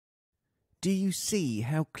"Do you see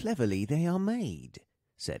how cleverly they are made?"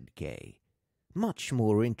 said Kay. "Much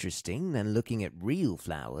more interesting than looking at real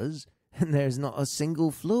flowers, and there's not a single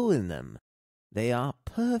flaw in them. They are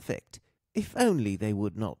perfect, if only they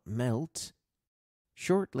would not melt."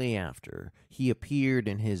 Shortly after, he appeared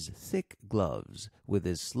in his thick gloves, with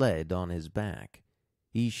his sled on his back.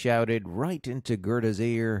 He shouted right into Gerda's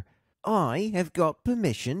ear, "I have got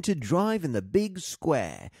permission to drive in the big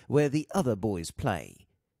square where the other boys play."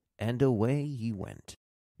 And away he went.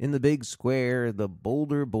 In the big square, the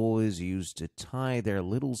bolder boys used to tie their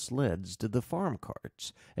little sleds to the farm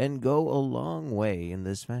carts and go a long way in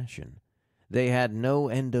this fashion. They had no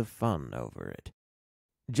end of fun over it.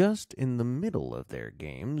 Just in the middle of their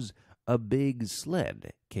games, a big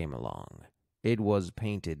sled came along. It was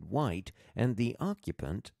painted white, and the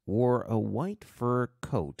occupant wore a white fur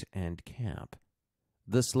coat and cap.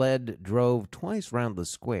 The sled drove twice round the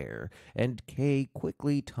square, and Kay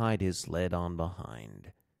quickly tied his sled on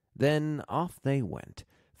behind. Then off they went,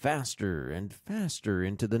 faster and faster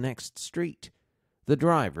into the next street. The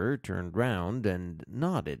driver turned round and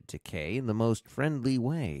nodded to Kay in the most friendly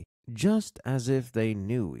way, just as if they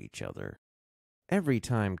knew each other. Every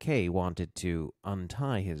time Kay wanted to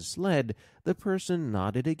untie his sled, the person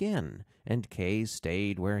nodded again, and Kay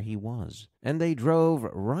stayed where he was, and they drove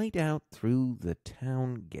right out through the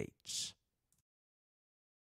town gates.